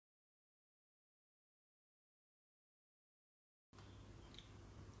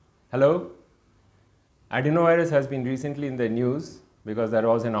Hello. Adenovirus has been recently in the news because there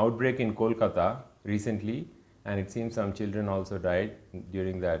was an outbreak in Kolkata recently, and it seems some children also died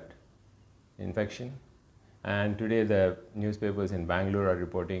during that infection. And today the newspapers in Bangalore are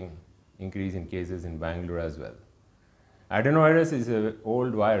reporting increase in cases in Bangalore as well. Adenovirus is an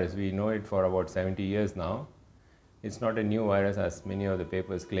old virus. We know it for about 70 years now. It's not a new virus as many of the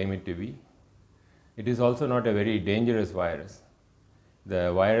papers claim it to be. It is also not a very dangerous virus.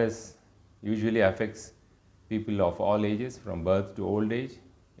 The virus usually affects people of all ages from birth to old age.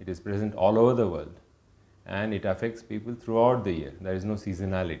 It is present all over the world and it affects people throughout the year. There is no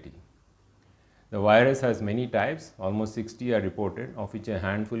seasonality. The virus has many types, almost 60 are reported, of which a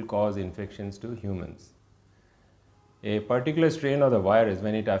handful cause infections to humans. A particular strain of the virus,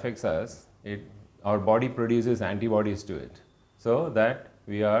 when it affects us, our body produces antibodies to it, so that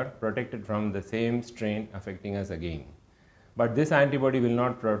we are protected from the same strain affecting us again. But this antibody will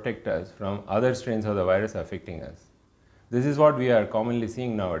not protect us from other strains of the virus affecting us. This is what we are commonly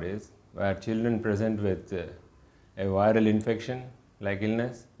seeing nowadays, where children present with a viral infection like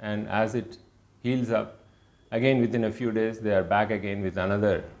illness, and as it heals up, again within a few days they are back again with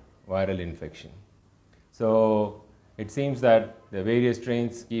another viral infection. So it seems that the various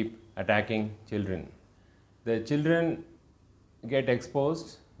strains keep attacking children. The children get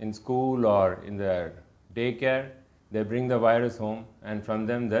exposed in school or in their daycare. They bring the virus home, and from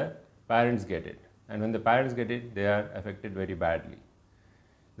them the parents get it. And when the parents get it, they are affected very badly.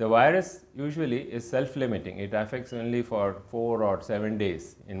 The virus usually is self-limiting. It affects only for 4 or 7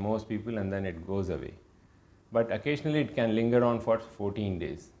 days in most people, and then it goes away. But occasionally it can linger on for 14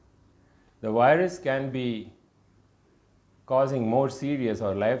 days. The virus can be causing more serious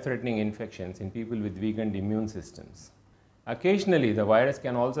or life-threatening infections in people with weakened immune systems. Occasionally, the virus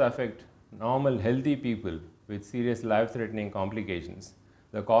can also affect normal, healthy people with serious life-threatening complications,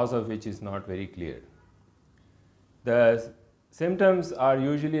 the cause of which is not very clear. The symptoms are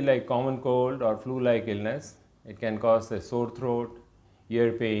usually like common cold or flu-like illness. It can cause a sore throat,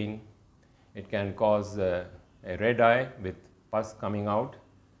 ear pain. It can cause a red eye with pus coming out,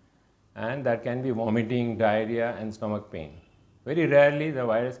 and there can be vomiting, diarrhea, and stomach pain. Very rarely, the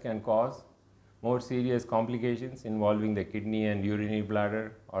virus can cause more serious complications involving the kidney and urinary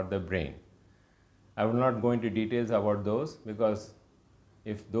bladder or the brain. I will not go into details about those, because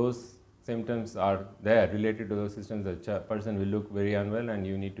if those symptoms are there related to those symptoms, the person will look very unwell and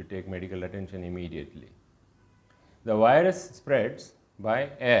you need to take medical attention immediately. The virus spreads by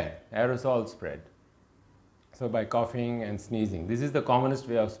air, aerosol spread. So by coughing and sneezing, this is the commonest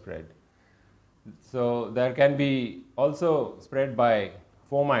way of spread. So there can be also spread by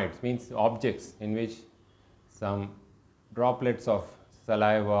fomites, means objects in which some droplets of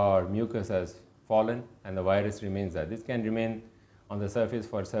saliva or mucus has fallen and the virus remains there. This can remain on the surface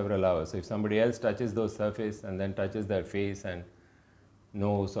for several hours. So if somebody else touches those surface and then touches their face and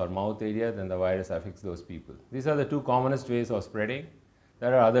nose or mouth area, then the virus affects those people. These are the two commonest ways of spreading.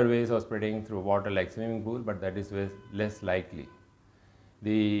 There are other ways of spreading through water like swimming pool, but that is less likely.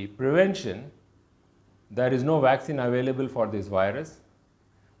 The prevention, there is no vaccine available for this virus.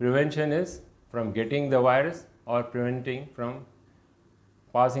 Prevention is from getting the virus or preventing from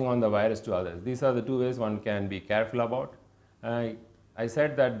passing on the virus to others. These are the two ways one can be careful about. I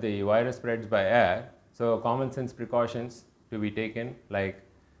said that the virus spreads by air, so common sense precautions to be taken, like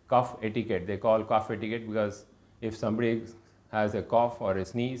cough etiquette. They call cough etiquette because if somebody has a cough or a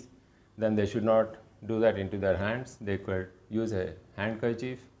sneeze, then they should not do that into their hands. They could use a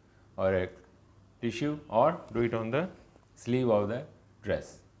handkerchief or a tissue or do it on the sleeve of the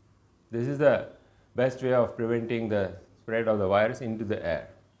dress. This is the best way of preventing the spread of the virus into the air.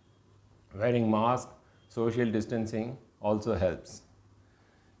 Wearing mask, social distancing also helps.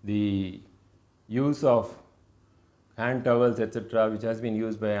 The use of hand towels, etc., which has been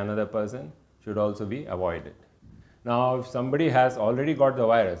used by another person, should also be avoided. Now, if somebody has already got the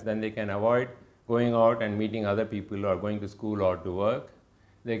virus, then they can avoid going out and meeting other people or going to school or to work.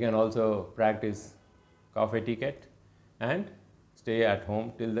 They can also practice cough etiquette and stay at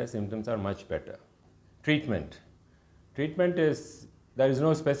home till the symptoms are much better. Treatment. Treatment is, there is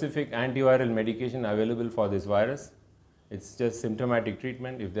no specific antiviral medication available for this virus. It's just symptomatic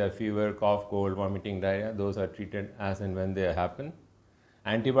treatment. If they have fever, cough, cold, vomiting, diarrhea, those are treated as and when they happen.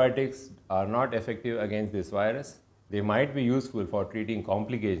 Antibiotics are not effective against this virus. They might be useful for treating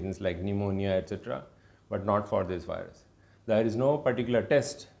complications like pneumonia, etc., but not for this virus. There is no particular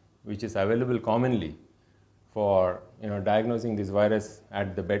test which is available commonly for diagnosing this virus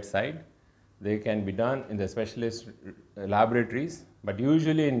at the bedside. They can be done in the specialist laboratories, but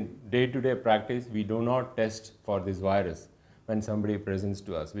usually in day-to-day practice we do not test for this virus when somebody presents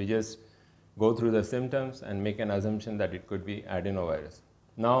to us. We just go through the symptoms and make an assumption that it could be adenovirus.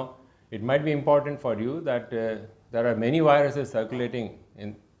 Now, it might be important for you that there are many viruses circulating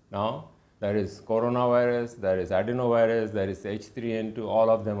in now. There is coronavirus, there is adenovirus, there is H3N2, all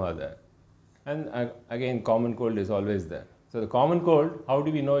of them are there. And again, common cold is always there. So the common cold, how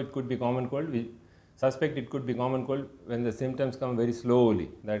do we know it could be common cold? We suspect it could be common cold when the symptoms come very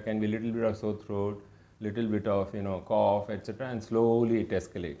slowly. There can be little bit of sore throat, little bit of cough, etc., and slowly it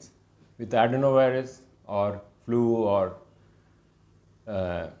escalates. With adenovirus or flu or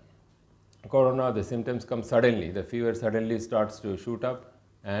corona, the symptoms come suddenly. The fever suddenly starts to shoot up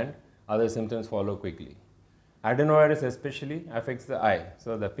and other symptoms follow quickly. Adenovirus especially affects the eye.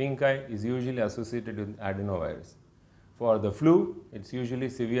 So the pink eye is usually associated with adenovirus. For the flu, it's usually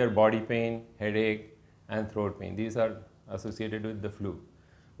severe body pain, headache, and throat pain. These are associated with the flu.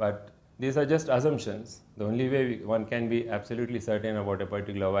 But these are just assumptions. The only way one can be absolutely certain about a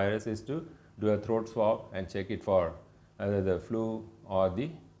particular virus is to do a throat swab and check it for either the flu or the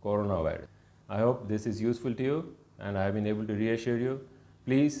coronavirus. I hope this is useful to you and I have been able to reassure you.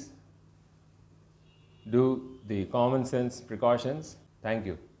 Please do the common sense precautions. Thank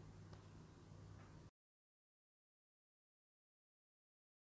you.